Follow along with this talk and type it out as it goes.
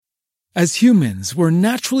As humans, we're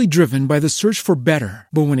naturally driven by the search for better.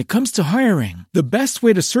 But when it comes to hiring, the best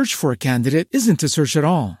way to search for a candidate isn't to search at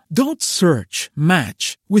all. Don't search,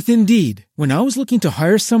 match with Indeed. When I was looking to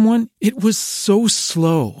hire someone, it was so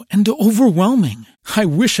slow and overwhelming. I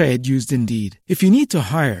wish I had used Indeed. If you need to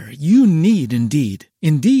hire, you need Indeed.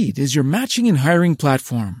 Indeed is your matching and hiring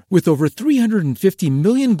platform with over 350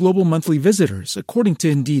 million global monthly visitors, according to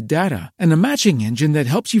Indeed data, and a matching engine that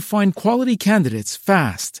helps you find quality candidates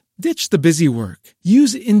fast. Ditch the busy work.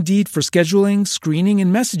 Use Indeed for scheduling, screening,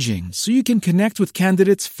 and messaging so you can connect with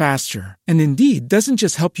candidates faster. And Indeed doesn't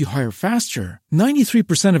just help you hire faster.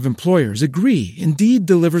 93% of employers agree Indeed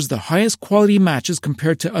delivers the highest quality matches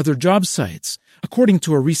compared to other job sites, according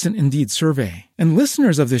to a recent Indeed survey. And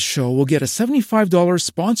listeners of this show will get a $75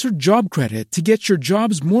 sponsored job credit to get your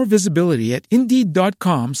jobs more visibility at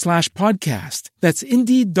Indeed.com/podcast. That's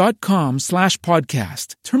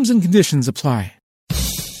Indeed.com/podcast. Terms and conditions apply.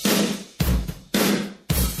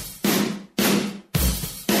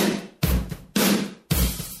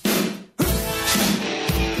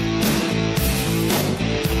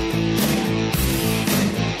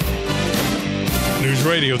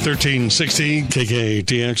 Radio 1360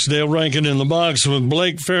 KKTX. Dale Rankin in the box with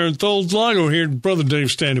Blake Farenthold-Lago here. Brother Dave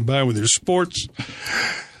standing by with your sports.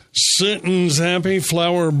 Sinton's happy.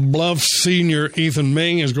 Flower Bluff senior Ethan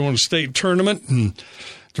Ming is going to state tournament, and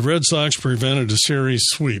the Red Sox prevented a series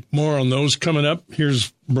sweep. More on those coming up.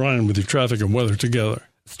 Here's Brian with your traffic and weather together.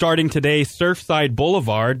 Starting today, Surfside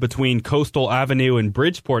Boulevard between Coastal Avenue and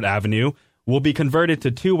Bridgeport Avenue will be converted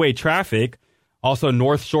to two-way traffic. Also,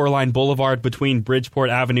 North Shoreline Boulevard between Bridgeport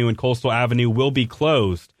Avenue and Coastal Avenue will be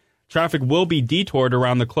closed. Traffic will be detoured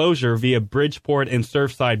around the closure via Bridgeport and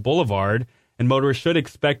Surfside Boulevard, and motorists should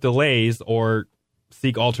expect delays or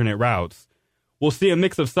seek alternate routes. We'll see a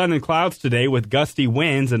mix of sun and clouds today with gusty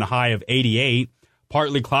winds and a high of 88.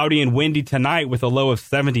 Partly cloudy and windy tonight with a low of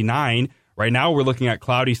 79. Right now, we're looking at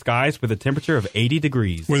cloudy skies with a temperature of 80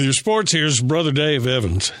 degrees. With your sports, here's Brother Dave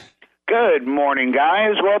Evans. Good morning,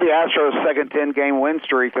 guys. Well, the Astros' second 10-game win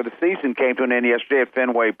streak of the season came to an end yesterday at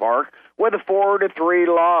Fenway Park with a 4-3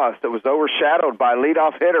 loss that was overshadowed by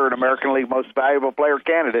leadoff hitter and American League Most Valuable Player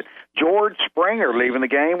candidate George Springer, leaving the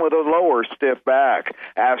game with a lower stiff back.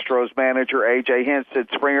 Astros manager A.J. Hinch said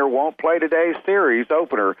Springer won't play today's series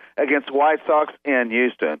opener against the White Sox in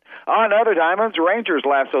Houston. On other diamonds, Rangers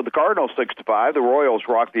lassoed the Cardinals 6-5. The Royals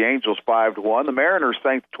rocked the Angels 5-1. The Mariners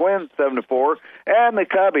sank the Twins 7-4, and the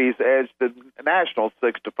Cubbies edged the Nationals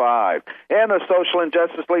 6-5. In the Social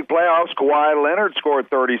Injustice League playoffs, Kawhi Leonard scored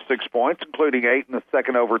 36 points, including 8 in the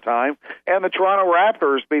second overtime, and the Toronto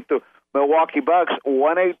Raptors beat the Milwaukee Bucks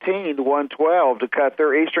 118-112 to cut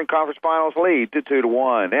their Eastern Conference Finals lead to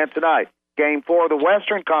 2-1. And tonight, Game 4 of the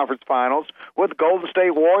Western Conference Finals with Golden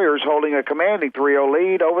State Warriors holding a commanding 3-0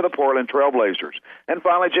 lead over the Portland Trailblazers. And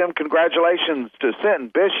finally, Jim, congratulations to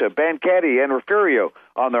Sinton, Bishop, Banquetti, and Refugio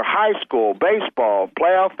on their high school baseball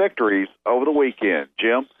playoff victories over the weekend.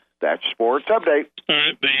 Jim, that's your sports update. All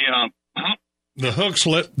right, the Hooks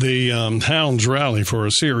let the Hounds rally for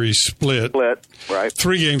a series split. Right.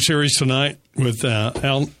 3-game series tonight with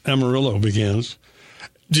Amarillo begins.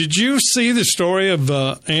 Did you see the story of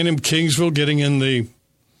A&M Kingsville getting in the,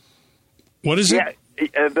 what is it?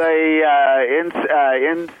 Yeah, the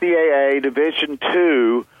NCAA Division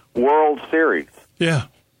II World Series. Yeah.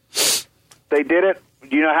 They did it.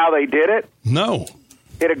 Do you know how they did it? No.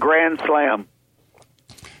 Hit a grand slam.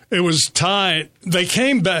 It was tied. They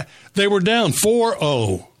came back. They were down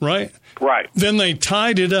 4-0, right? Right. Then they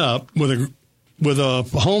tied it up with a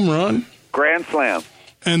home run. Grand slam.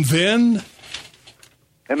 And then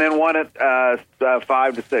won it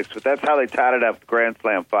 5-6. But that's how they tied it up. Grand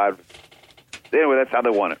slam 5. Anyway, that's how they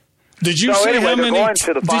won it. Did you see how many? They're going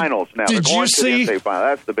to the finals now. Did they're going you see? To the NCAA final.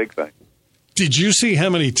 That's the big thing. Did you see how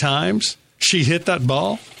many times she hit that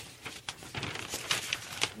ball?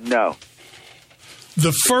 No.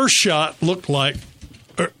 The first shot looked like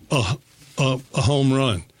a home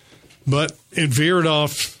run, but it veered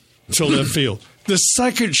off to left field. The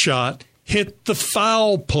second shot hit the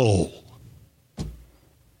foul pole.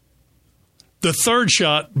 The third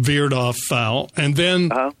shot veered off foul, and then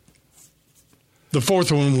the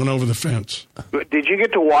fourth one went over the fence. Did you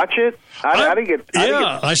get to watch it? I didn't get.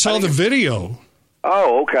 I saw the video.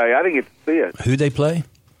 Oh, okay. I didn't get to see it. Who'd they play?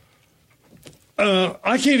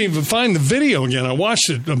 I can't even find the video again. I watched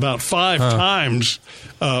it about 5 times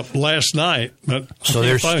last night. But so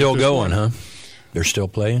they're still going, huh? They're still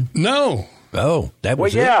playing? No. Oh, that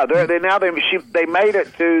was it? They made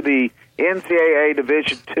it to the NCAA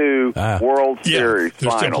Division II World Series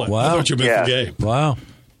final. Wow. I thought you meant the game. Wow.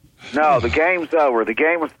 No, the game's over. The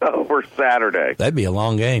game was over Saturday. That'd be a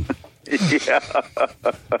long game. Yeah.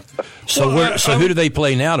 So who do they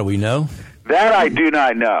play now? Do we know? That I do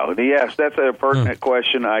not know. Yes, that's a pertinent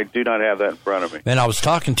question. I do not have that in front of me. And I was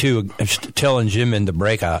telling Jim in the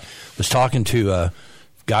break, I was talking to a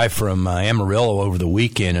guy from Amarillo over the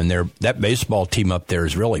weekend, and that baseball team up there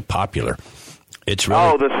is really popular. It's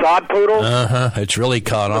really, the sod poodles? It's really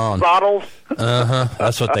caught on. The soddles?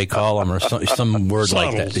 That's what they call them, or some word Soddles.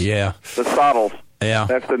 like that. Yeah. The soddles. Yeah.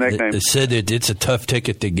 That's the nickname. It said it's a tough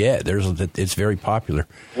ticket to get. It's very popular.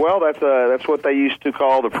 Well, that's what they used to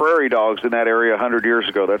call the prairie dogs in that area 100 years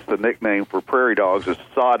ago. That's the nickname for prairie dogs, is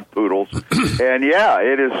sod poodles. And yeah,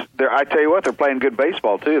 it is. I tell you what, they're playing good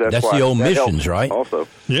baseball too. That's why the old that Missions, helps right? Also,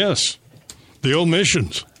 Yes, the old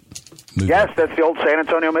Missions. yes, that's the old San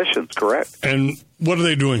Antonio Missions. Correct. And what are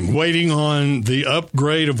they doing? Waiting on the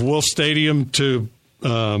upgrade of Wolf Stadium to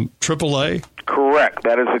AAA? Correct.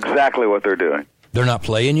 That is exactly what they're doing. They're not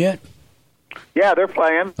playing yet? Yeah, they're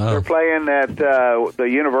playing. Oh. They're playing at the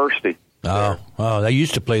university. Oh, they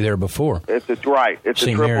used to play there before. It's right. It's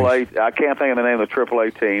St. a AAA. I can't think of the name of the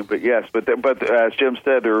AAA team, but yes. But as Jim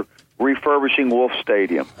said, they're refurbishing Wolf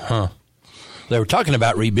Stadium. Huh. They were talking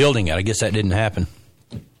about rebuilding it. I guess that didn't happen.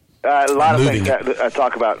 A lot of Moving things that I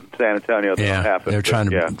talk about in San Antonio that don't happen. They're trying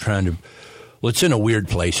to. Well, it's in a weird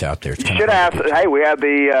place out there. You should ask. Hey, we have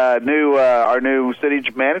the our new city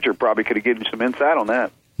manager. Probably could have given you some insight on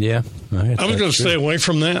that. Yeah, I was going to stay away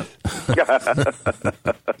from that.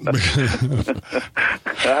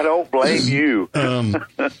 I don't blame you.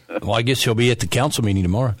 Well, I guess he'll be at the council meeting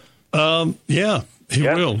tomorrow. Yeah, he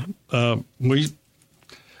will.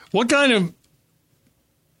 What kind of?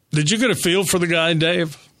 Did you get a feel for the guy,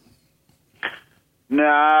 Dave?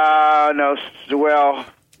 No. Well,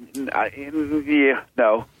 yeah,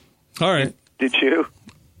 no. All right. Did you?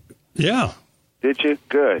 Yeah. Did you?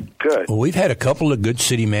 Good. Well, we've had a couple of good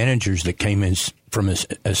city managers that came in from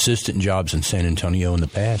assistant jobs in San Antonio in the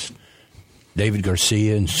past. David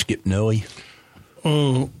Garcia and Skip Noe.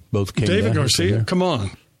 Oh, both came David down Garcia, come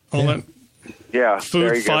on. All that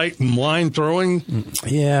food fight and wine throwing.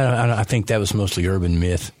 Yeah, I think that was mostly urban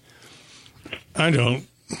myth. I don't.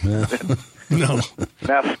 No.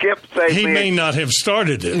 Now, Skip saved He me. may not have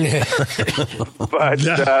started it. But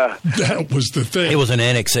that was the thing. It was an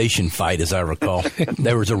annexation fight, as I recall.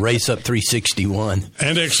 There was a race up 361.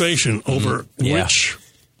 Annexation over Yeah.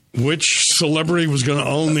 which celebrity was going to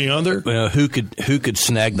own the other? Who could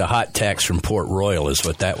snag the hot tax from Port Royal is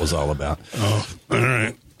what that was all about. Oh, all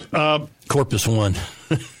right. Corpus won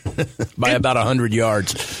by about 100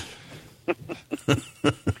 yards.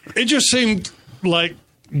 It just seemed like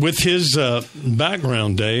with his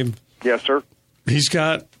background, Dave. Yes, sir. He's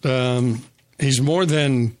got. He's more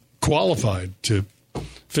than qualified to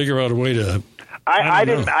figure out a way to. I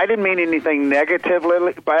didn't mean anything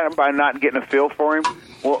negatively by not getting a feel for him.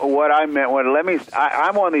 What I meant,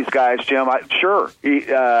 I'm one of these guys, Jim.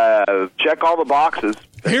 Check all the boxes.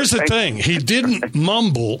 Here's the thing: he didn't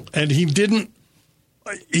mumble and he didn't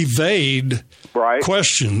evade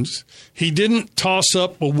questions. He didn't toss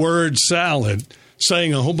up a word salad,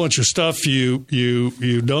 saying a whole bunch of stuff you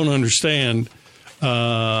don't understand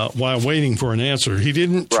while waiting for an answer. He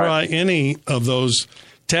didn't try any of those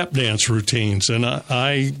tap dance routines, and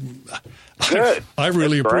I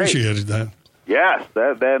really appreciated that. Yes,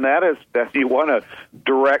 that you want a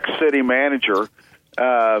direct city manager.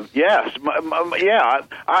 Yes,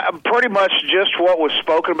 I pretty much just what was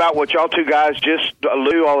spoken about, what y'all two guys just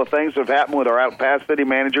allude to, all the things that have happened with our past city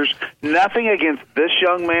managers. Nothing against this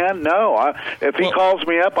young man. No, if he calls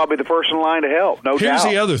me up, I'll be the first in line to help. No doubt. Here's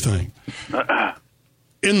the other thing.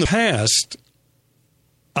 In the past,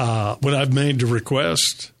 when I've made the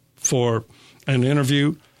request for an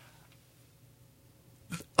interview,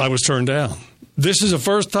 I was turned down. This is the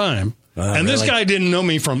first time. And this guy didn't know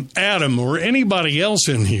me from Adam or anybody else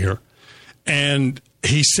in here. And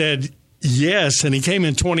he said yes, and he came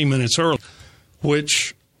in 20 minutes early,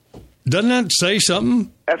 which doesn't that say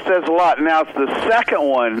something? That says a lot. Now, it's the second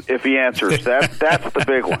one, if he answers. That's the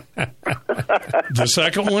big one. The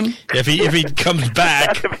second one? If he comes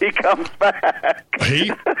back. If he comes back.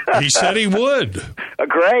 He said he would.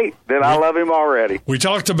 Great. Then I love him already. We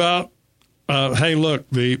talked about, hey, look,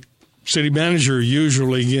 the city manager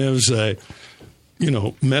usually gives a,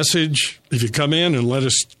 message. If you come in and let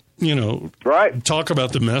us, talk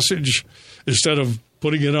about the message instead of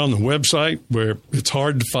putting it on the website where it's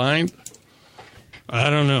hard to find. I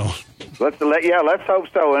don't know. Let's hope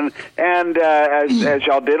so. And as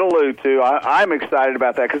y'all did allude to, I'm excited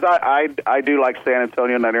about that because I do like San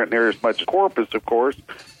Antonio, not near as much as Corpus, of course,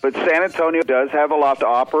 but San Antonio does have a lot to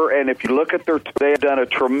offer. And if you look at they have done a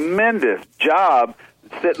tremendous job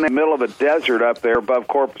sitting in the middle of a desert up there above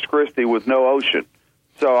Corpus Christi with no ocean.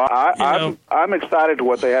 So I'm excited to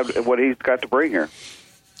what he's got to bring here.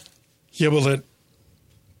 Yeah, well,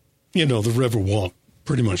 the river walk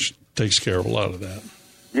pretty much takes care of a lot of that.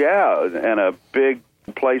 Yeah, and a big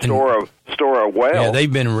place store a well. Yeah,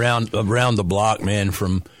 they've been around the block, man,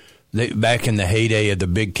 from back in the heyday of the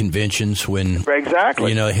big conventions when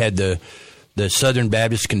exactly. Had the Southern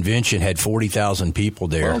Baptist Convention had 40,000 people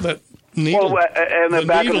there. Well, that needle, and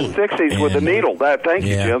back in the 60s with the needle. Thank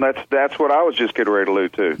you, Jim. That's what I was just getting ready to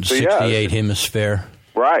allude to. So, 68 hemisphere.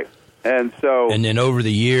 Right. And then over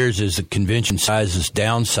the years, as the convention sizes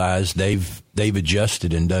downsized, they've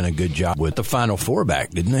adjusted and done a good job with the Final Four back,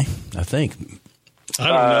 didn't they? I think. I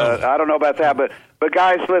don't know. I don't know about that, but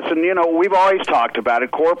guys, listen. We've always talked about it.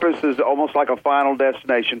 Corpus is almost like a final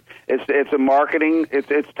destination. It's a marketing.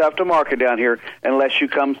 It's tough to market down here unless you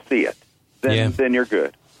come see it. Then you're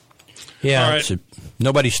good. Yeah. Right.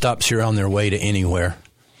 Nobody stops here on their way to anywhere.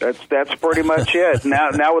 That's pretty much it.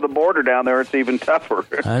 Now with the border down there, it's even tougher.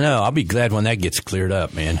 I know. I'll be glad when that gets cleared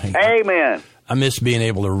up, man. Amen. I miss being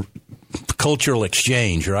able to cultural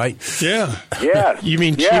exchange, right? Yeah. Yes. You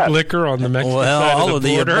mean cheap liquor on the Mexican side all of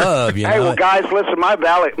the border? above. Hey, well, guys, listen.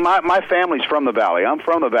 My family's from the valley. I'm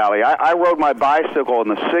from the valley. I rode my bicycle in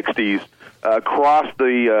the '60s. Crossed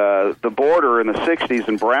the border in the 60s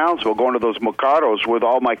in Brownsville, going to those mercados with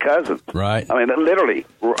all my cousins. Right. I mean, literally,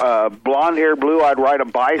 blonde-haired, blue-eyed, ride a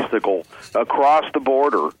bicycle across the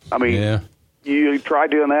border. I mean, you try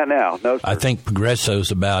doing that now. No, sir. I think Progresso's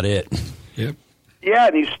about it. Yep. Yeah,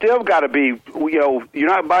 and you still got to be, you're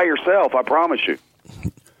not by yourself, I promise you.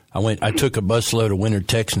 I took a busload of Winter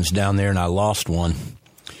Texans down there, and I lost one.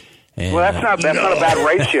 And, well, that's not a bad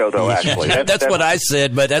ratio, though. Actually, that's what I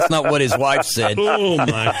said, but that's not what his wife said. Oh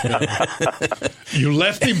my God! You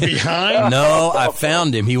left him behind? No, I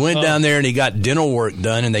found him. He went down there and he got dental work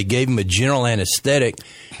done, and they gave him a general anesthetic,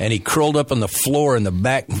 and he curled up on the floor in the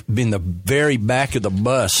very back of the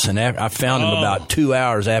bus. And I found him about 2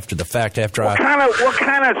 hours after the fact. What kind of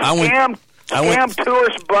scam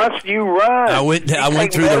tourist bus you run? I went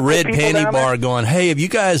through the red panty bar going, hey, have you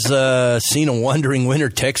guys seen a wandering Winter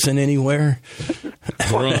Texan anywhere?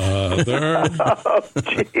 Brother. Oh,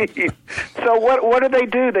 geez. So what do they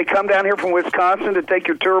do? They come down here from Wisconsin to take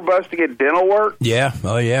your tour bus to get dental work? Yeah.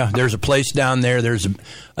 Oh, yeah. There's a place down there. There's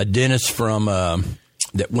a dentist from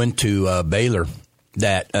that went to Baylor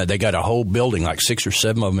that they got a whole building, like 6 or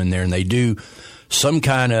 7 of them in there, and they do some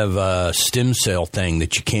kind of stem cell thing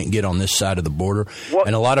that you can't get on this side of the border.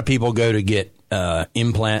 And a lot of people go to get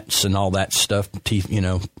implants and all that stuff, teeth,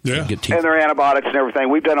 get teeth. And their antibiotics and everything.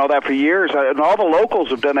 We've done all that for years, and all the locals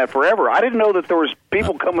have done that forever. I didn't know that there was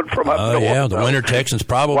people coming from up north. Yeah, the Winter Texans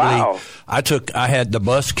probably. Wow. I had the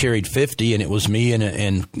bus carried 50, and it was me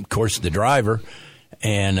and of course, the driver.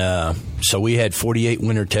 And so we had 48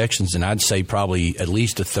 Winter Texans, and I'd say probably at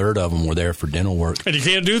least a third of them were there for dental work. And you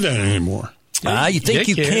can't do that anymore. You think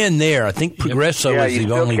you can there. I think Progresso is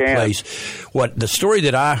the only place. What the story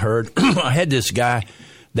that I heard, I had this guy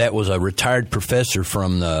that was a retired professor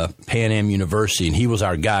from the Pan Am University, and he was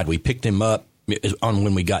our guide. We picked him up on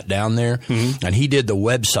when we got down there, and he did the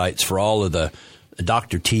websites for all of the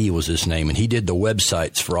Dr. T was his name, and he did the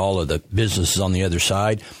websites for all of the businesses on the other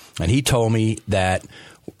side. And he told me that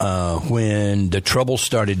when the trouble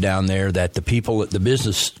started down there, that the people at the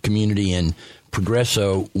business community in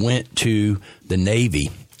Progresso went to the Navy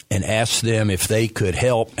and asked them if they could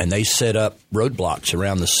help, and they set up roadblocks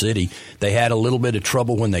around the city. They had a little bit of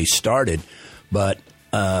trouble when they started, but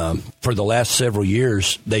for the last several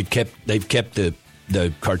years, they've kept the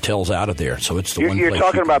cartels out of there. So it's the one place. You're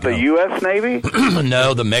talking about the U.S. Navy?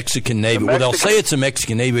 No, the Mexican Navy. Well, they'll say it's the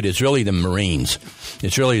Mexican Navy, but it's really the Marines.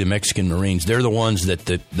 It's really the Mexican Marines. They're the ones that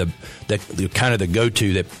the kind of the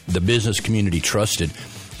go-to that the business community trusted.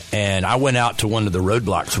 And I went out to one of the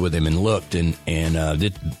roadblocks with him and looked, and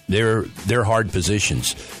they're hard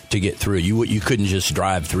positions to get through. You couldn't just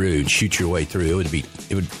drive through and shoot your way through.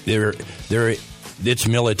 It's a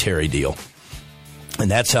military deal,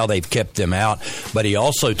 and that's how they've kept them out. But he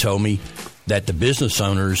also told me that the business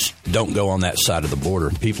owners don't go on that side of the border.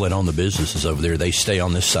 People that own the businesses over there, they stay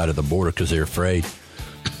on this side of the border because they're afraid.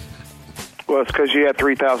 Well, it's because you had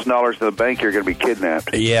 $3,000 in the bank, you're going to be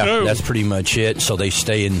kidnapped. Yeah, that's pretty much it. So they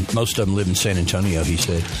stay in, most of them live in San Antonio, he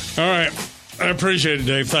said. All right. I appreciate it,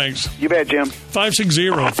 Dave. Thanks. You bet, Jim.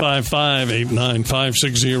 560-5589,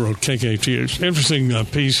 560-KKTH. Interesting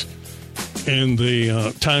piece in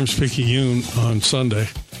the Times-Picayune on Sunday.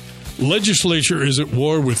 Legislature is at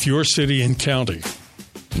war with your city and county.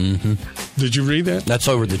 Mm-hmm. Did you read that? That's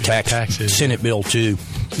over the taxes. Senate Bill 2.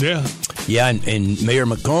 Yeah. Yeah, and Mayor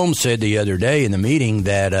McCombs said the other day in the meeting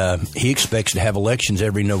that he expects to have elections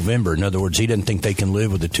every November. In other words, he doesn't think they can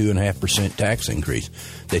live with a 2.5% tax increase,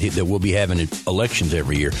 that we'll be having elections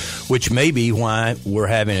every year, which may be why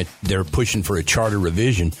they're pushing for a charter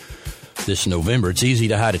revision this November. It's easy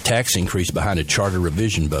to hide a tax increase behind a charter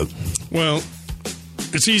revision vote. Well,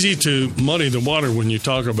 it's easy to muddy the water when you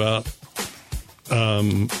talk about a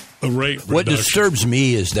rate reduction. What disturbs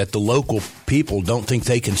me is that the local people don't think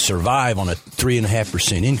they can survive on a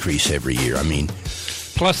 3.5% increase every year. I mean,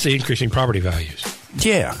 plus the increasing property values.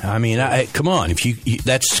 Yeah, I mean, come on. If you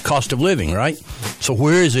that's cost of living, right? So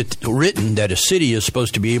where is it written that a city is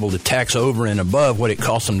supposed to be able to tax over and above what it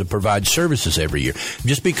costs them to provide services every year?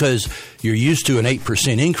 Just because you're used to an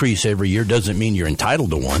 8% increase every year doesn't mean you're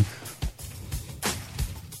entitled to one.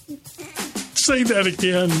 Say that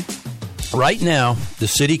again. Right now, the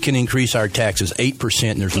city can increase our taxes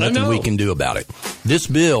 8%, and there's nothing we can do about it. This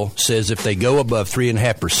bill says if they go above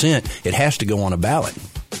 3.5%, it has to go on a ballot.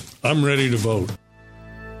 I'm ready to vote.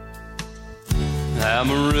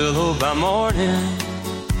 Amarillo by morning,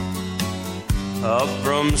 up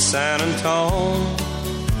from San Antonio.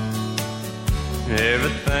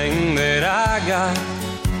 Everything that I got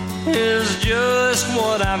is just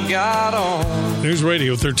what I've got on. News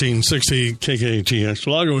Radio 1360 KKTX.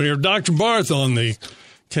 Lago here. Dr. Barth on the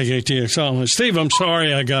KKTX hotline. Steve, I'm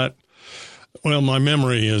sorry my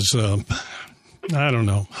memory is,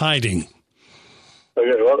 hiding.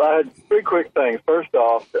 Okay, well, I had three quick things. First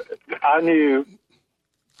off, I knew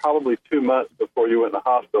probably 2 months before you went in the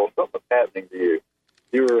hospital something was happening to you.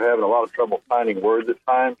 You were having a lot of trouble finding words at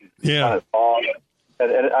times. Yeah. Kind of off.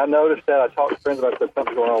 And I noticed that. I talked to friends about that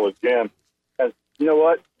something going on with Jim. And you know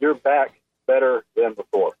what? You're back better than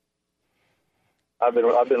before. I've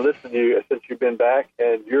been listening to you since you've been back,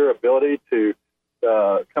 and your ability to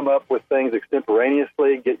come up with things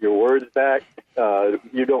extemporaneously, get your words back.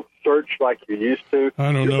 You don't search like you used to.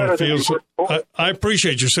 I don't know. It feels. I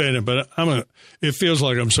appreciate you saying it, but it feels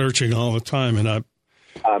like I'm searching all the time, and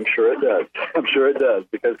I'm sure it does. I'm sure it does,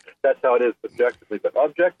 because that's how it is subjectively. But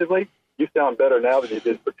objectively, you sound better now than you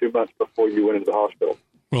did for 2 months before you went into the hospital.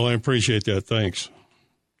 Well, I appreciate that. Thanks.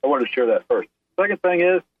 I wanted to share that first. Second thing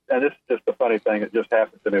is, and this is just a funny thing that just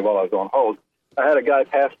happened to me while I was on hold, I had a guy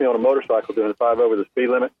pass me on a motorcycle doing 5 over the speed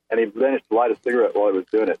limit, and he managed to light a cigarette while he was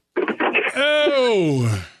doing it.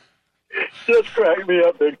 Oh! Just cracked me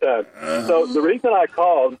up big time. So the reason I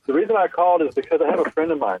called is because I have a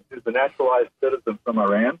friend of mine who's a naturalized citizen from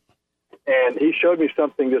Iran, and he showed me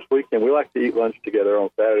something this weekend. We like to eat lunch together on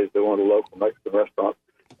Saturdays at one of the local Mexican restaurants.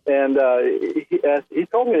 And he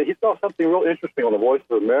told me that he saw something real interesting on the Voice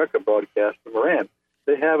of America broadcast from Iran.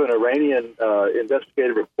 They have an Iranian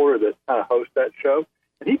investigative reporter that kind of hosts that show,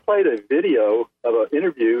 and he played a video of an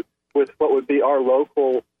interview with what would be our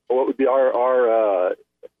local, or what would be our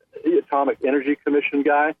the Atomic Energy Commission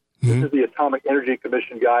guy. Mm-hmm. This is the Atomic Energy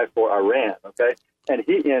Commission guy for Iran, okay? And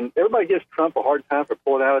everybody gives Trump a hard time for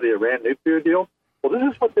pulling out of the Iran nuclear deal. Well,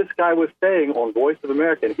 this is what this guy was saying on Voice of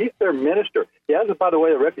America, and he's their minister. He has, by the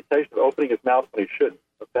way, a reputation of opening his mouth when he shouldn't,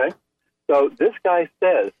 okay? So this guy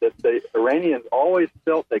says that the Iranians always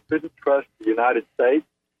felt they couldn't trust the United States,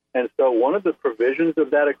 and so one of the provisions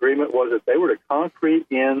of that agreement was that they were to concrete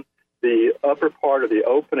in the upper part of the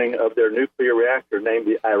opening of their nuclear reactor, named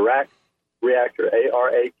the Arak reactor,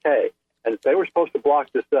 A-R-A-K, and they were supposed to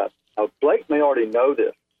block this up. Now, Blake may already know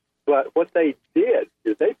this, but what they did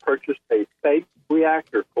is they purchased a fake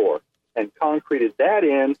reactor core and concreted that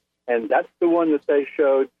in, and that's the one that they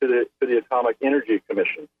showed to the Atomic Energy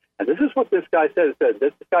Commission. And this is what this guy said.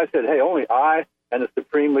 This guy said, hey, only I and the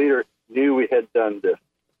Supreme Leader knew we had done this.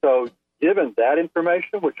 So given that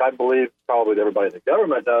information, which I believe probably everybody in the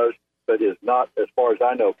government knows, but is not, as far as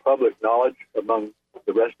I know, public knowledge among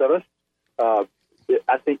the rest of us,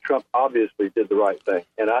 I think Trump obviously did the right thing.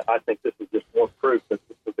 And I think this is just more proof that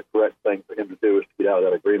this was the correct thing for him to do, is to get out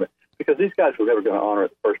of that agreement. Because these guys were never going to honor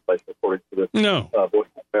it in the first place, according to the Voice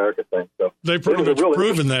of America thing. So they've pretty much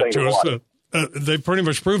proven that to us. They've pretty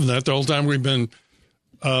much proven that the whole time we've been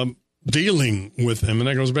dealing with them. And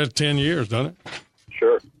that goes back 10 years, doesn't it?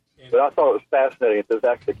 Sure. But I thought it was fascinating that this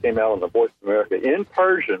actually came out on the Voice of America in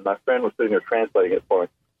Persian. My friend was sitting there translating it for me.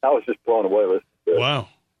 I was just blown away with it. Wow.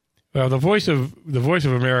 Well, the Voice of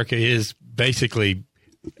America is basically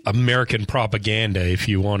American propaganda, if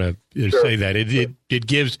you want to say that. It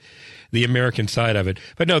gives the American side of it.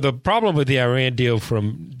 But no, the problem with the Iran deal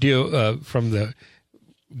from the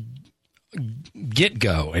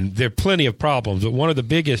get-go, and there are plenty of problems, but one of the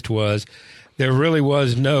biggest was there really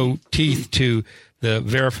was no teeth to the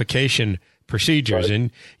verification procedures. Right.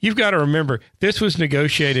 And you've got to remember, this was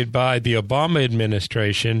negotiated by the Obama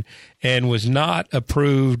administration and was not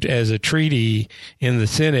approved as a treaty in the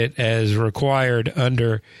Senate as required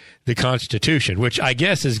under the Constitution, which I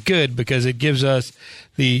guess is good because it gives us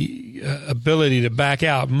the ability to back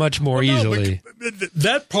out much more easily.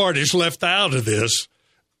 That part is left out of this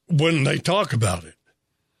when they talk about it.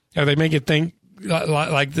 They make it think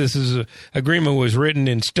like this agreement was written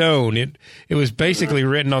in stone. It was basically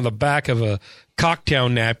written on the back of a cocktail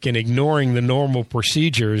napkin, ignoring the normal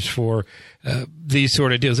procedures for these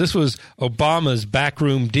sort of deals. This was Obama's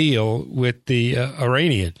backroom deal with the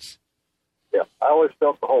Iranians. Yeah, I always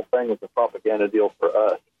felt the whole thing was a propaganda deal for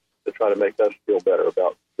us to try to make us feel better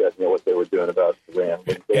about what they were doing about Iran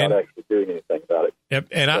without actually doing anything about it. Yep,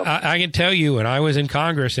 and so, I can tell you, when I was in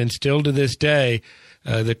Congress, and still to this day,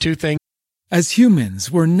 the two things. As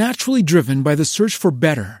humans, we're naturally driven by the search for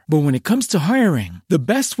better. But when it comes to hiring, the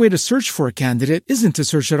best way to search for a candidate isn't to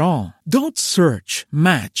search at all. Don't search,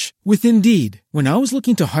 match with Indeed. When I was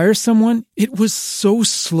looking to hire someone, it was so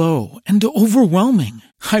slow and overwhelming.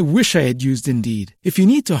 I wish I had used Indeed. If you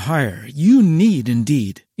need to hire, you need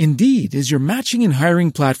Indeed. Indeed is your matching and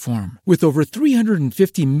hiring platform with over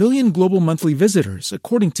 350 million global monthly visitors,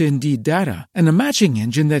 according to Indeed data, and a matching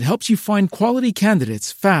engine that helps you find quality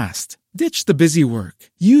candidates fast. Ditch the busy work.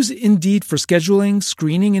 Use Indeed for scheduling,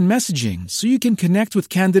 screening, and messaging so you can connect with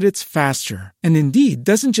candidates faster. And Indeed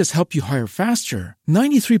doesn't just help you hire faster.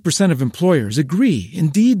 93% of employers agree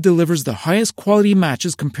Indeed delivers the highest quality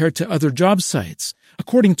matches compared to other job sites,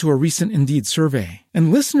 according to a recent Indeed survey.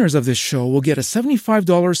 And listeners of this show will get a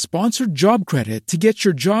 $75 sponsored job credit to get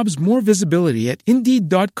your jobs more visibility at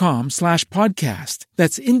Indeed.com/podcast.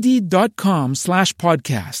 That's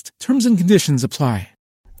Indeed.com/podcast. Terms and conditions apply.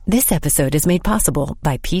 This episode is made possible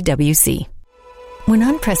by PwC. When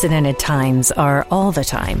unprecedented times are all the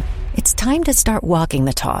time, it's time to start walking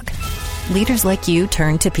the talk. Leaders like you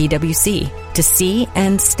turn to PwC to see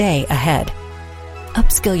and stay ahead.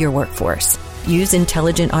 Upskill your workforce, use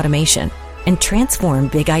intelligent automation, and transform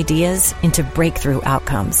big ideas into breakthrough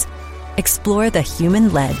outcomes. Explore the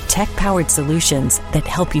human-led, tech-powered solutions that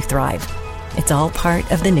help you thrive. It's all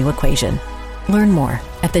part of The New Equation. Learn more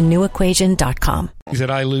at thenewequation.com.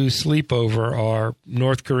 That I lose sleep over are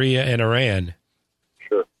North Korea and Iran.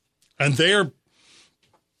 Sure. And they're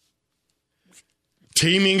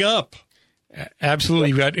teaming up. Absolutely.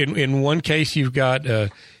 You've got, in one case, you've got,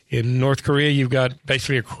 in North Korea, you've got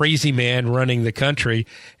basically a crazy man running the country.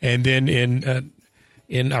 And then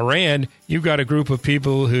in Iran, you've got a group of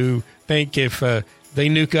people who think if they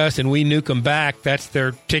nuke us and we nuke them back, that's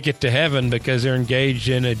their ticket to heaven because they're engaged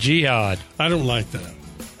in a jihad. I don't like that.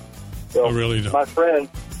 Well, I really don't. My friend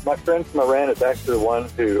from Iran is actually the one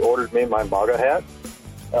who ordered me my MAGA hat.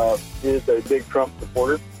 He is a big Trump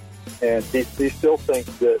supporter, and he still thinks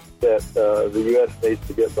that the U.S. needs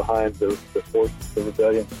to get behind the forces, the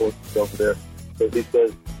rebellion forces over there, because he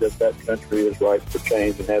says that country is ripe for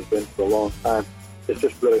change and has been for a long time. It's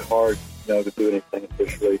just really hard, to do anything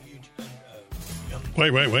officially.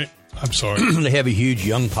 Wait. I'm sorry. They have a huge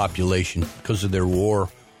young population because of their war.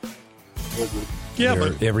 Yeah,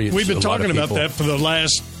 but we've been talking about that for the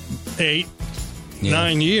last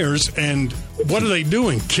 9 years. And what are they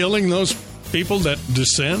doing? Killing those people that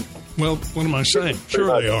dissent? Well, what am I saying?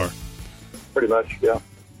 Sure they are. Pretty much, yeah.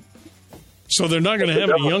 So they're not going to have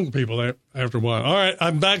any young people after a while. All right,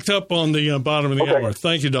 I'm backed up on the bottom of the hour.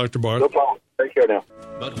 Thank you, Dr. Barth. No problem. Take care now.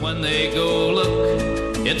 But when they go look,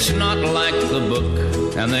 it's not like the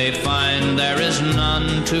book, and they find there is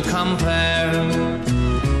none to compare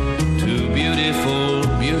to beautiful,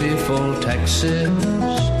 beautiful Texas,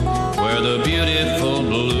 where the beautiful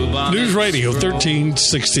bluebonnet. News Radio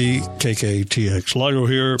 1360 KKTX. Lago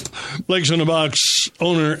here. Blake's in the Box,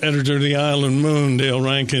 owner, editor of the Island Moon, Dale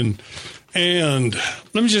Rankin. And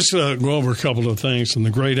let me just go over a couple of things in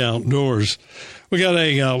the great outdoors. We got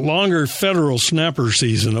a longer federal snapper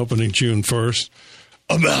season opening June 1st.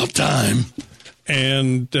 About time.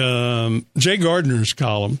 And Jay Gardner's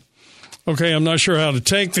column. Okay, I'm not sure how to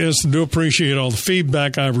take this. I do appreciate all the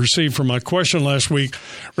feedback I've received from my question last week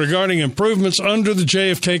regarding improvements under the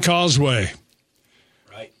JFK Causeway.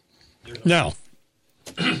 Right. Now,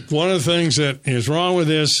 one of the things that is wrong with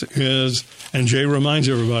this is, and Jay reminds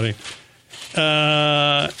everybody,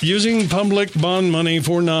 using public bond money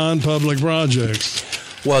for non-public projects.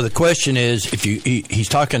 Well, the question is, he's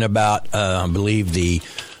talking about, I believe, the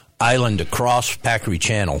island across Packery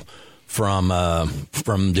Channel from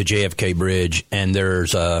the JFK Bridge, and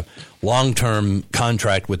there's a long-term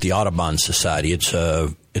contract with the Audubon Society. It's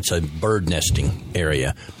a bird nesting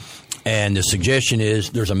area, and the suggestion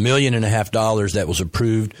is there's $1.5 million that was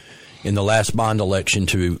approved in the last bond election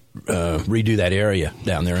to redo that area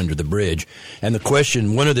down there under the bridge. And the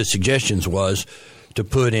question, one of the suggestions was to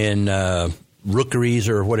put in rookeries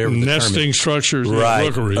or whatever the nesting structures, right,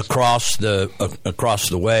 rookeries across the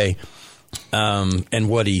way. And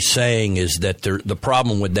what he's saying is that the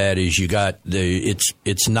problem with that is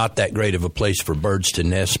it's not that great of a place for birds to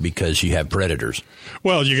nest because you have predators.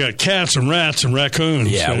 Well, you got cats and rats and raccoons.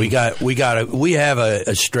 Yeah, we have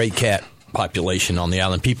a stray cat population on the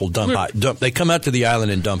island. People they come out to the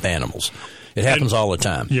island and dump animals. It happens all the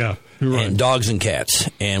time. Yeah, you're right. And dogs and cats.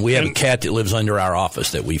 And we have a cat that lives under our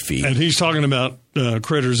office that we feed. And he's talking about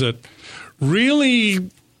critters that really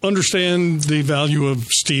understand the value of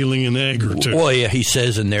stealing an egg or two. Well, yeah, he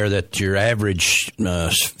says in there that your average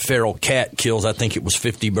feral cat kills, I think it was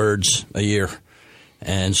 50 birds a year.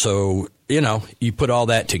 And so, you put all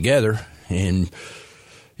that together and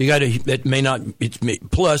you got to, that may not,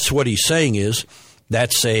 plus what he's saying is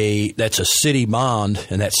that's a city bond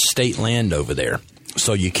and that's state land over there.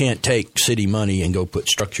 So you can't take city money and go put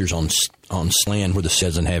structures on land where this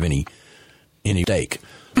doesn't have any stake.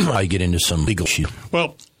 I get into some legal shit.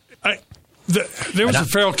 Well, there was a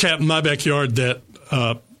feral cat in my backyard that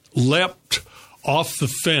leapt off the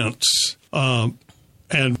fence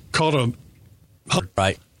and caught a.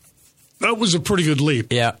 Right. That was a pretty good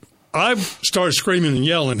leap. Yeah. I started screaming and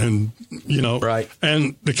yelling, and right.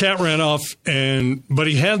 And the cat ran off, but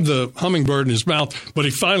he had the hummingbird in his mouth, but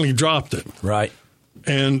he finally dropped it. Right.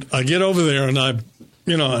 And I get over there, and I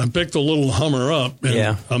picked the little Hummer up,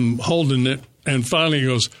 and I'm holding it, and finally he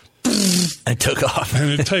goes. And took off.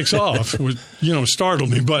 And it takes off, which,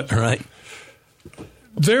 startled me. But right.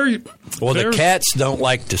 The cats don't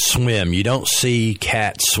like to swim. You don't see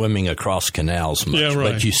cats swimming across canals much. Yeah,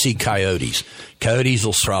 right. But you see coyotes. Coyotes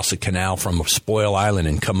will cross a canal from Spoil Island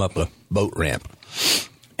and come up a boat ramp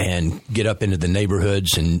and get up into the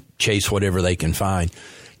neighborhoods and chase whatever they can find,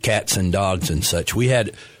 cats and dogs and such. We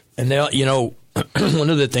had, and now, one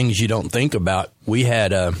of the things you don't think about, we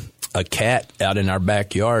had a cat out in our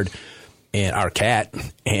backyard, and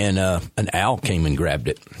an owl came and grabbed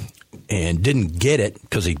it and didn't get it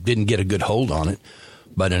because he didn't get a good hold on it.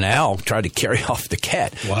 But an owl tried to carry off the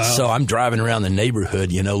cat. Wow. So I'm driving around the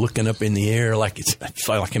neighborhood, looking up in the air like it's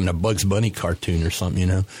like I'm in a Bugs Bunny cartoon or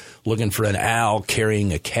something, looking for an owl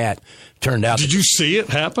carrying a cat. Turned out. Did you see it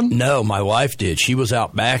happen? No, my wife did. She was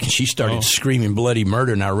out back and she started screaming bloody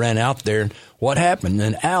murder, and I ran out there. What happened?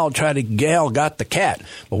 An owl got the cat.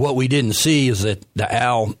 But what we didn't see is that the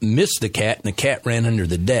owl missed the cat, and the cat ran under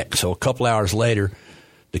the deck. So a couple hours later,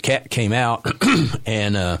 the cat came out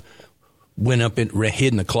and went up and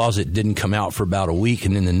hid in the closet, didn't come out for about a week.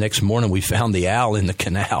 And then the next morning, we found the owl in the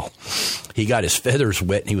canal. He got his feathers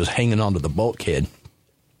wet, and he was hanging onto the bulkhead.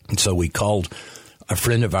 And so we called a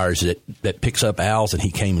friend of ours that picks up owls, and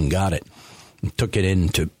he came and got it and took it in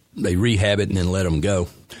they rehab it and then let them go.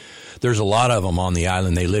 There's a lot of them on the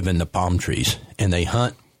island. They live in the palm trees, and they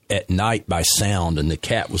hunt at night by sound, and the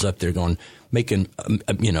cat was up there making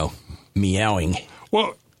meowing.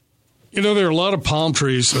 Well, there are a lot of palm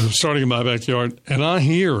trees starting in my backyard, and I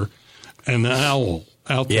hear an owl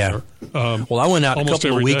out there. Well, I went out a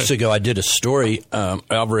couple of weeks ago. I did a story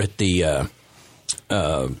over at the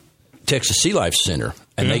Texas Sea Life Center,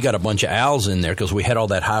 and they got a bunch of owls in there because we had all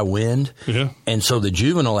that high wind. Yeah. And so the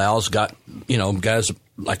juvenile owls got, guys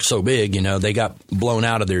like so big, they got blown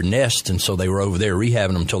out of their nest, and so they were over there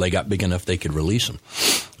rehabbing them until they got big enough they could release them.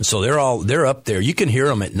 And so they're up there. You can hear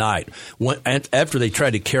them at night. After they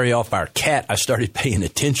tried to carry off our cat, I started paying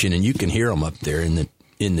attention, and you can hear them up there in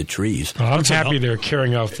the trees. Well, I'm happy they're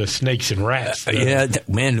carrying off the snakes and rats.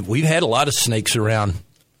 Man, we've had a lot of snakes around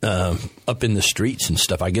up in the streets and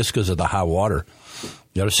stuff, I guess because of the high water.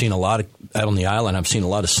 I've seen a lot out on the island. I've seen a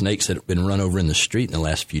lot of snakes that have been run over in the street in the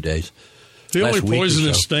last few days. The only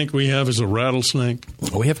poisonous snake we have is a rattlesnake.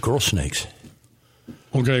 Oh, we have coral snakes.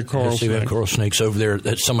 Okay, coral snakes. We have coral snakes over there.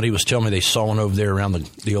 That somebody was telling me they saw one over there around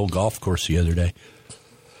the old golf course the other day.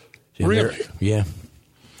 Really? Yeah.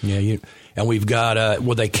 And we've got,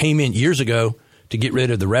 they came in years ago to get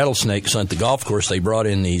rid of the rattlesnakes on the golf course. They brought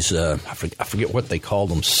in these, I forget what they called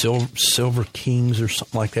them, silver kings or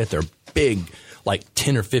something like that. They're big, like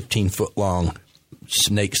 10 or 15 foot long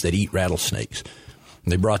snakes that eat rattlesnakes.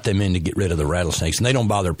 And they brought them in to get rid of the rattlesnakes, and they don't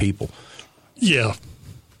bother people. Yeah.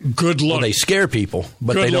 Good luck. Well, they scare people,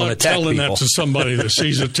 but they don't attack people. Good luck telling that to somebody that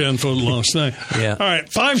sees a 10-foot-long snake. Yeah. All right,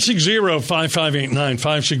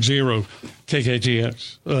 560-5589,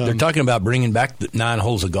 560-KKTX. They're talking about bringing back the 9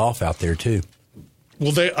 holes of golf out there, too.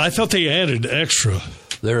 Well, I thought they added extra.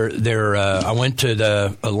 I went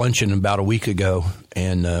to a luncheon about a week ago,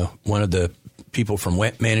 and one of the people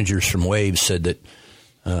managers from Waves said that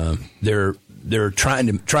They're trying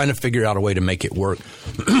to figure out a way to make it work.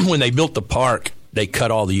 When they built the park, they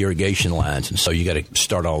cut all the irrigation lines, and so you got to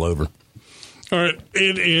start all over. All right,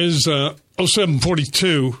 it is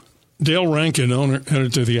 07:42. Dale Rankin,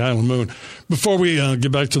 headed to the Island Moon. Before we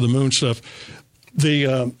get back to the moon stuff,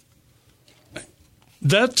 that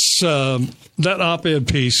op-ed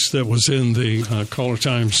piece that was in the Caller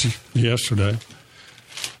Times yesterday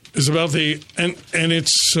is about and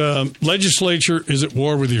its legislature is at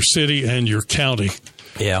war with your city and your county.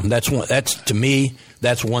 Yeah, that's to me,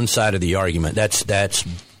 that's one side of the argument. That's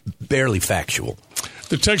barely factual.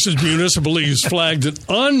 The Texas Municipal League has flagged an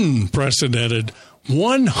unprecedented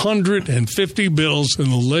 150 bills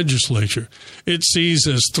in the legislature it sees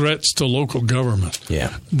as threats to local government.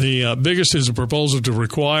 Yeah. The biggest is a proposal to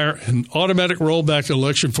require an automatic rollback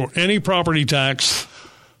election for any property tax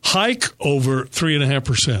hike over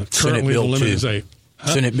 3.5%. Currently, the limit is 8.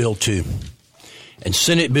 Senate Bill 2. And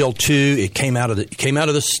Senate Bill 2,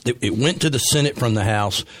 it went to the Senate from the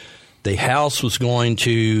House. The House was going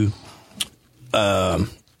to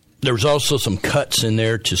there was also some cuts in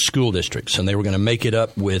there to school districts, and they were going to make it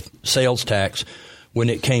up with sales tax. When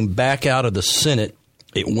it came back out of the Senate,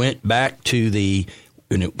 it went back when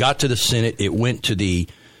it got to the Senate, it went to the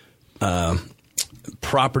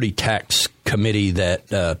property tax committee that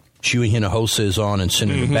Chewy Hinojosa is on, and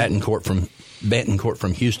Senator Battencourt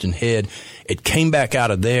from Houston Head. It came back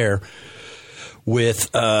out of there with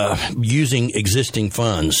using existing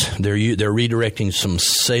funds. They're redirecting some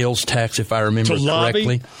sales tax, if I remember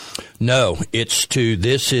correctly. No,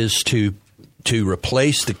 this is to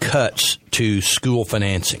replace the cuts to school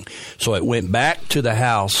financing. So it went back to the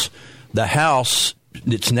House. The House,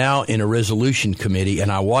 it's now in a resolution committee,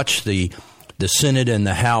 and I watched the Senate and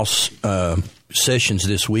the House sessions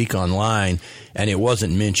this week online, and it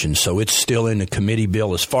wasn't mentioned. So it's still in the committee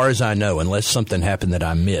bill as far as I know, unless something happened that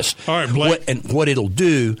I missed. All right, Blake. What it'll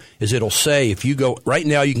do is it'll say if you go – right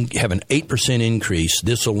now you can have an 8% increase.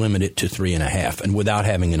 This will limit it to 3.5%, and without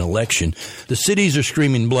having an election. The cities are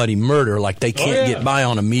screaming bloody murder like they can't get by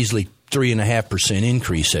on a measly 3.5%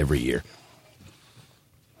 increase every year.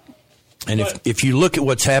 And if you look at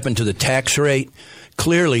what's happened to the tax rate,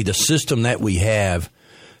 clearly the system that we have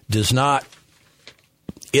does not –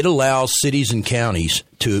 it allows cities and counties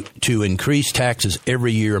to increase taxes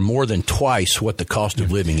every year more than twice what the cost of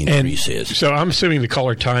living increase is. So I'm assuming the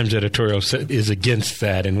Caller Times editorial is against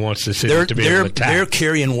that and wants the city to be able to tax. They're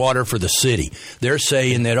carrying water for the city. They're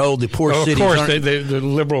saying that, the poor cities of course, the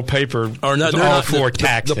liberal paper is all for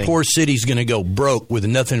taxing. The poor city's going to go broke with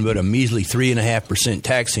nothing but a measly 3.5%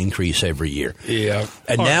 tax increase every year. Yeah.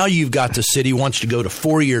 And now you've got the city wants to go to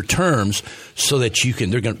 4-year terms so that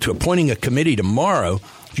they're going to appointing a committee tomorrow.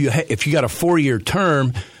 If you got a 4-year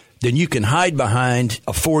term, then you can hide behind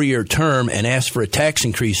a 4-year term and ask for a tax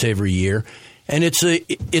increase every year, and it's a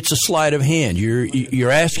sleight of hand. You're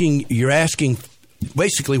asking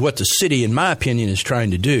basically what the city, in my opinion, is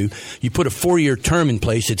trying to do. You put a 4-year term in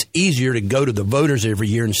place. It's easier to go to the voters every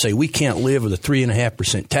year and say we can't live with a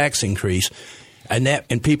 3.5% tax increase,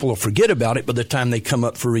 and people will forget about it by the time they come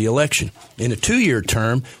up for re-election. In a 2-year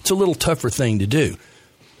term, it's a little tougher thing to do.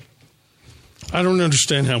 I don't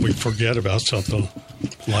understand how we forget about something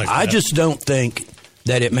like that. I just don't think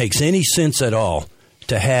that it makes any sense at all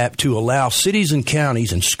to allow cities and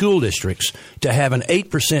counties and school districts to have an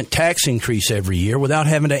 8% tax increase every year without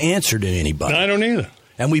having to answer to anybody. I don't either.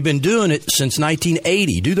 And we've been doing it since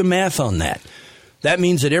 1980. Do the math on that. That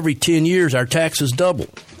means that every 10 years our taxes double.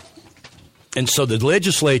 And so the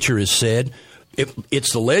legislature has said it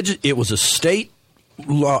was a state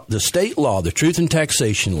law, the state law, the Truth in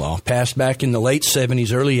Taxation Law, passed back in the late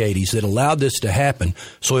 70s, early 80s, that allowed this to happen.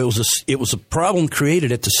 So it was a problem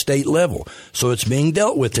created at the state level. So it's being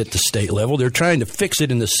dealt with at the state level. They're trying to fix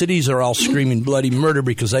it, and the cities are all screaming bloody murder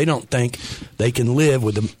because they don't think they can live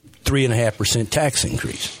with a 3.5% tax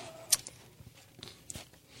increase.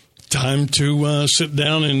 Time to sit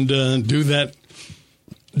down and do that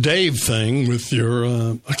Dave thing with your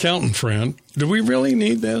accountant friend. Do we really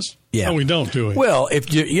need this? Yeah. No, we don't, do we? Well, if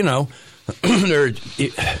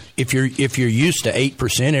if you're used to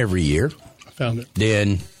 8% every year, I found it.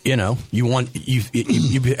 Then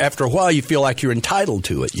you after a while you feel like you're entitled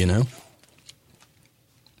to it,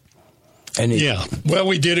 And yeah, well,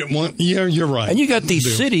 we did it one. Yeah, you're right. And you got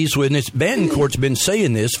these cities when this Battencourt's been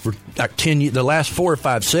saying this for like 10 years, the last 4 or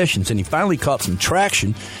 5 sessions, and he finally caught some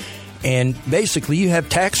traction. And basically, you have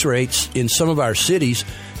tax rates in some of our cities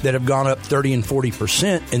that have gone up 30 and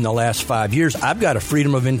 40% in the last 5 years. I've got a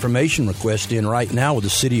Freedom of Information request in right now with the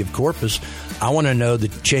city of Corpus. I want to know the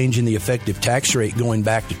change in the effective tax rate going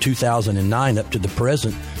back to 2009 up to the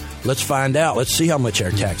present Let's find out. Let's see how much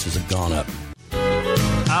our taxes have gone up.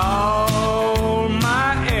 All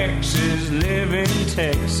my exes live in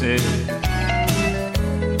Texas,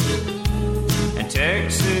 and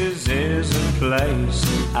Texas is a place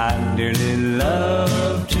I dearly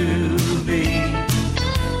love to be.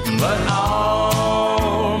 But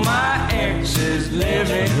all my exes live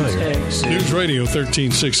in Texas. News Radio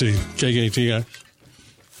 1360 KKTX.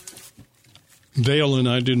 Dale and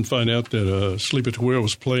I didn't find out that Sleep at the Wheel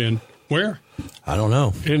was playing. Where? I don't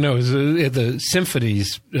know. You know, it was at the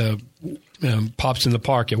Symphonies Pops in the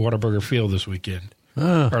Park at Whataburger Field this weekend.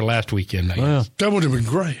 Or last weekend, I guess. That would have been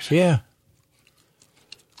great. Yeah.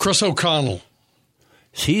 Chris O'Connell.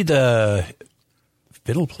 Is he the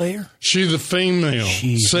fiddle player? She's the female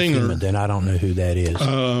singer. Then I don't know who that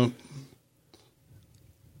is.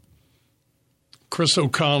 Chris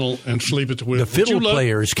O'Connell and Sleep at the Wheel. The fiddle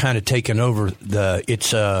player is kind of taken over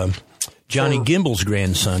it's Johnny Gimbel's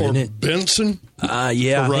grandson, isn't it? Benson?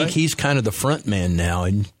 Yeah, I think he's kind of the front man now,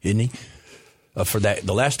 isn't he? For that,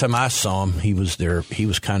 the last time I saw him, he was there. He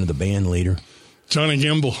was kind of the band leader. Johnny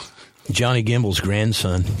Gimbel's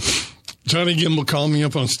grandson. Johnny Gimbel called me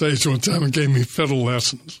up on stage one time and gave me fiddle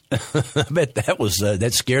lessons. I bet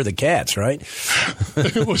that scared the cats, right?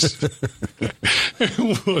 It was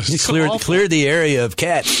you cleared the area of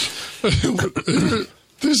cats.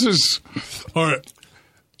 This is all right.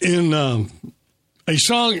 In a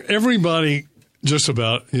song everybody just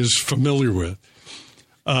about is familiar with.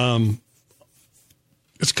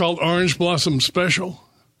 It's called Orange Blossom Special.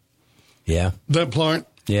 Yeah. That part.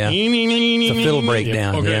 Yeah. It's a fiddle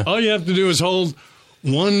breakdown. Okay. Yeah. All you have to do is hold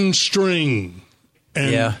one string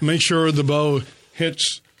and make sure the bow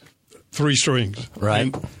hits 3 strings.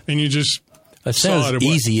 Right. And you just that sounds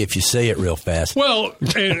easy if you say it real fast. Well,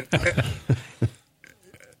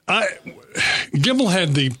 Gimbel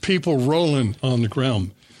had the people rolling on the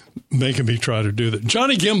ground making me try to do that.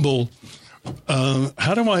 Johnny Gimbel,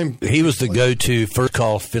 He was the go-to first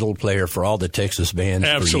call fiddle player for all the Texas bands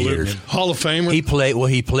for years. Hall of Famer.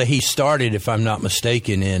 He started, if I'm not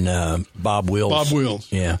mistaken, in Bob Wills. Bob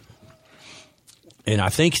Wills. Yeah. And I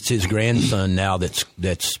think it's his grandson now that's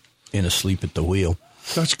in Asleep at the Wheel.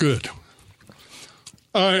 That's good.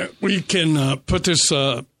 All right, we can put this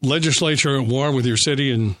legislature at war with your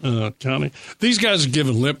city and county. These guys are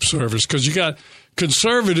giving lip service because you got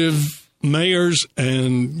conservative mayors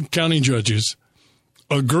and county judges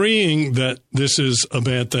agreeing that this is a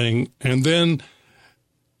bad thing, and then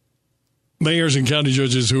mayors and county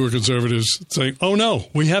judges who are conservatives saying, "Oh no,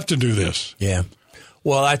 we have to do this." Yeah.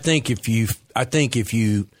 Well, I think if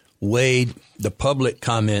you weighed the public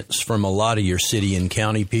comments from a lot of your city and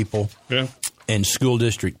county people, and school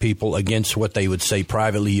district people against what they would say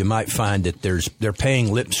privately, you might find that they're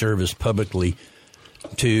paying lip service publicly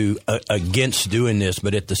to against doing this,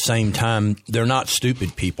 but at the same time, they're not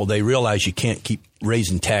stupid people. They realize you can't keep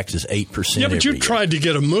raising taxes 8%. Yeah, but you tried to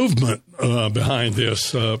get a movement behind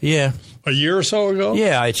this. A year or so ago.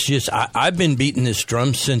 Yeah, it's just I've been beating this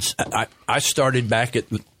drum since I started back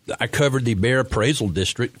I covered the Bear Appraisal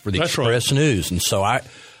District for the Express News, and so I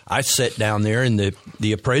sat down there in the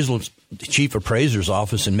chief appraiser's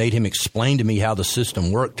office and made him explain to me how the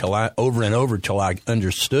system worked over and over till I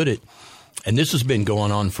understood it. And this has been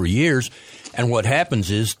going on for years. And what happens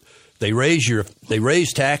is they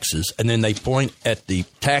raise taxes, and then they point at the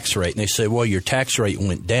tax rate and they say, "Well, your tax rate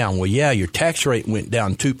went down." Well, yeah, your tax rate went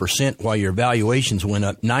down 2% while your valuations went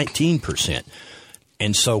up 19%.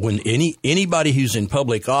 And so when anybody who's in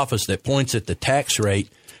public office that points at the tax rate,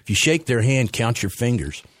 if you shake their hand, count your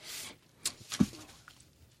fingers.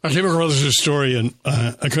 I came across this story, and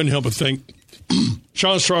I couldn't help but think.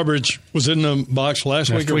 Sean Strawbridge was in the box last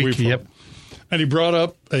week or week before. Yep. And he brought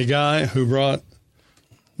up a guy who brought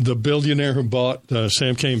the billionaire who bought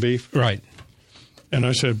Sam Cane beef. Right. And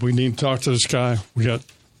I said, we need to talk to this guy. We got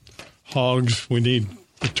hogs. We need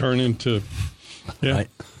to turn into, right?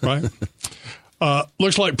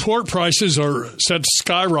 Looks like pork prices are set to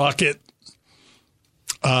skyrocket.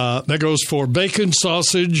 That goes for bacon,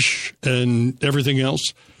 sausage, and everything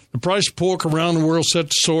else. The price of pork around the world set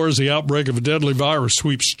to soar as the outbreak of a deadly virus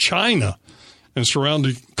sweeps China and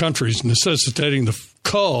surrounding countries, necessitating the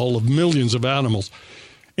cull of millions of animals.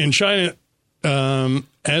 In China,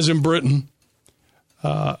 as in Britain,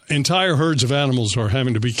 entire herds of animals are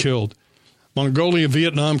having to be killed. Mongolia,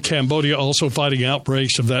 Vietnam, Cambodia also fighting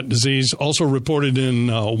outbreaks of that disease, also reported in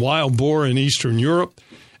wild boar in Eastern Europe.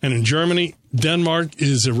 And in Germany, Denmark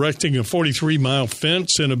is erecting a 43-mile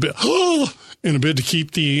fence in a bid to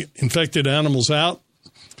keep the infected animals out.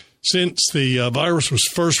 Since the virus was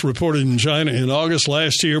first reported in China in August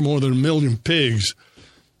last year, more than 1 million pigs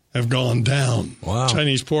have gone down. Wow.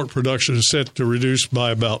 Chinese pork production is set to reduce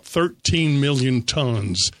by about 13 million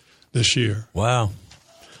tons this year. Wow.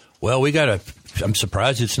 Well, I'm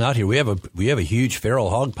surprised it's not here. We have a huge feral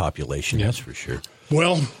hog population, that's for sure.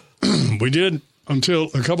 Well, we did until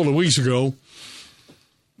a couple of weeks ago.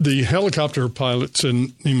 The helicopter pilots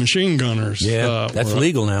and the machine gunners. Yeah, that's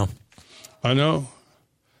legal now. I know.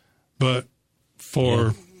 But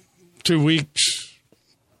for 2 weeks,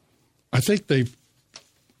 I think they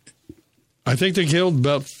killed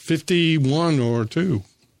about 51 or 2.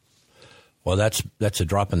 Well, that's a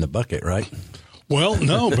drop in the bucket, right? Well,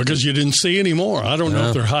 no, because you didn't see any more. I don't know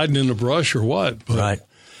if they're hiding in the brush or what. But right.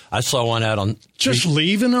 I saw one out on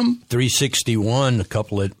leaving them 361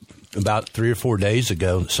 about 3 or 4 days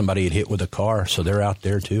ago. Somebody had hit with a car, so they're out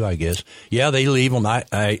there too, I guess. Yeah, they leave them.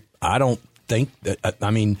 I don't think that.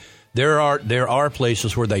 I mean, there are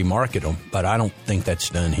places where they market them, but I don't think that's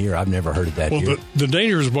done here. I've never heard of that here. Well, the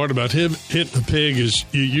dangerous part about hitting the pig is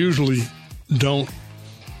you usually don't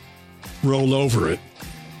roll over it.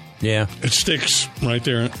 Yeah. It sticks right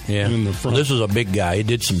there in the front. Well, this was a big guy. It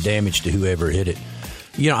did some damage to whoever hit it.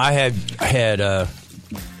 You know, I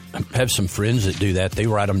have some friends that do that. They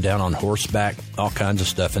ride them down on horseback, all kinds of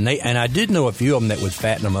stuff. And I did know a few of them that would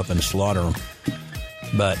fatten them up and slaughter them.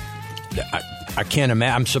 But I can't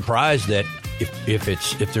imagine. I'm surprised that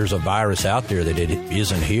if there's a virus out there that it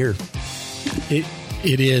isn't here. It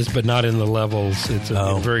is, but not in the levels. It's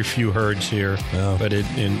very few herds here. Oh. But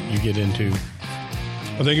you get into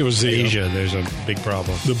I think it was Asia. There's a big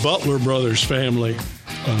problem. The Butler brothers family,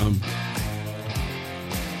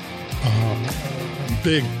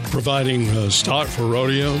 big providing stock for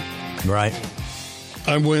rodeo. Right.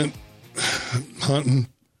 I went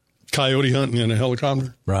coyote hunting in a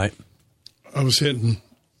helicopter. Right. I was hitting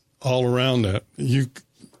all around that.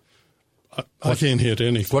 I can't hit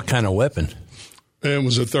anything. What kind of weapon? It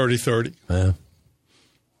was a 30-30.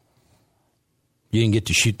 You didn't get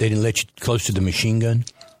to shoot. They didn't let you close to the machine gun?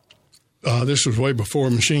 This was way before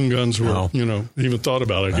machine guns were, even thought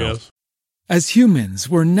about, I guess. As humans,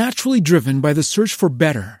 we're naturally driven by the search for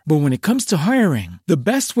better. But when it comes to hiring, the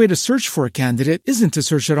best way to search for a candidate isn't to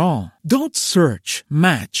search at all. Don't search,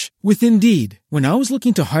 match with Indeed. When I was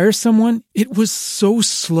looking to hire someone, it was so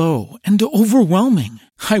slow and overwhelming.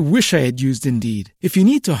 I wish I had used Indeed. If you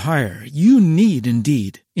need to hire, you need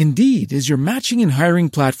Indeed. Indeed is your matching and hiring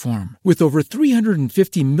platform with over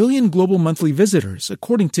 350 million global monthly visitors,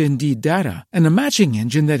 according to Indeed data, and a matching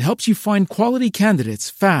engine that helps you find quality candidates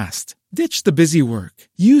fast. Ditch the busy work.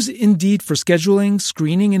 Use Indeed for scheduling,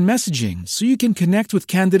 screening, and messaging so you can connect with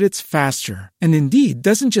candidates faster. And Indeed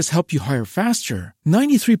doesn't just help you hire faster.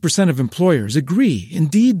 93% of employers agree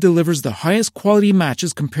Indeed delivers the highest quality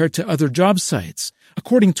matches compared to other job sites,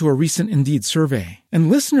 according to a recent Indeed survey. And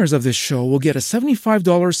listeners of this show will get a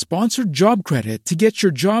 $75 sponsored job credit to get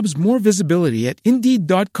your jobs more visibility at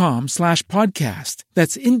Indeed.com/podcast.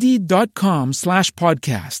 That's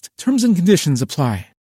Indeed.com/podcast. Terms and conditions apply.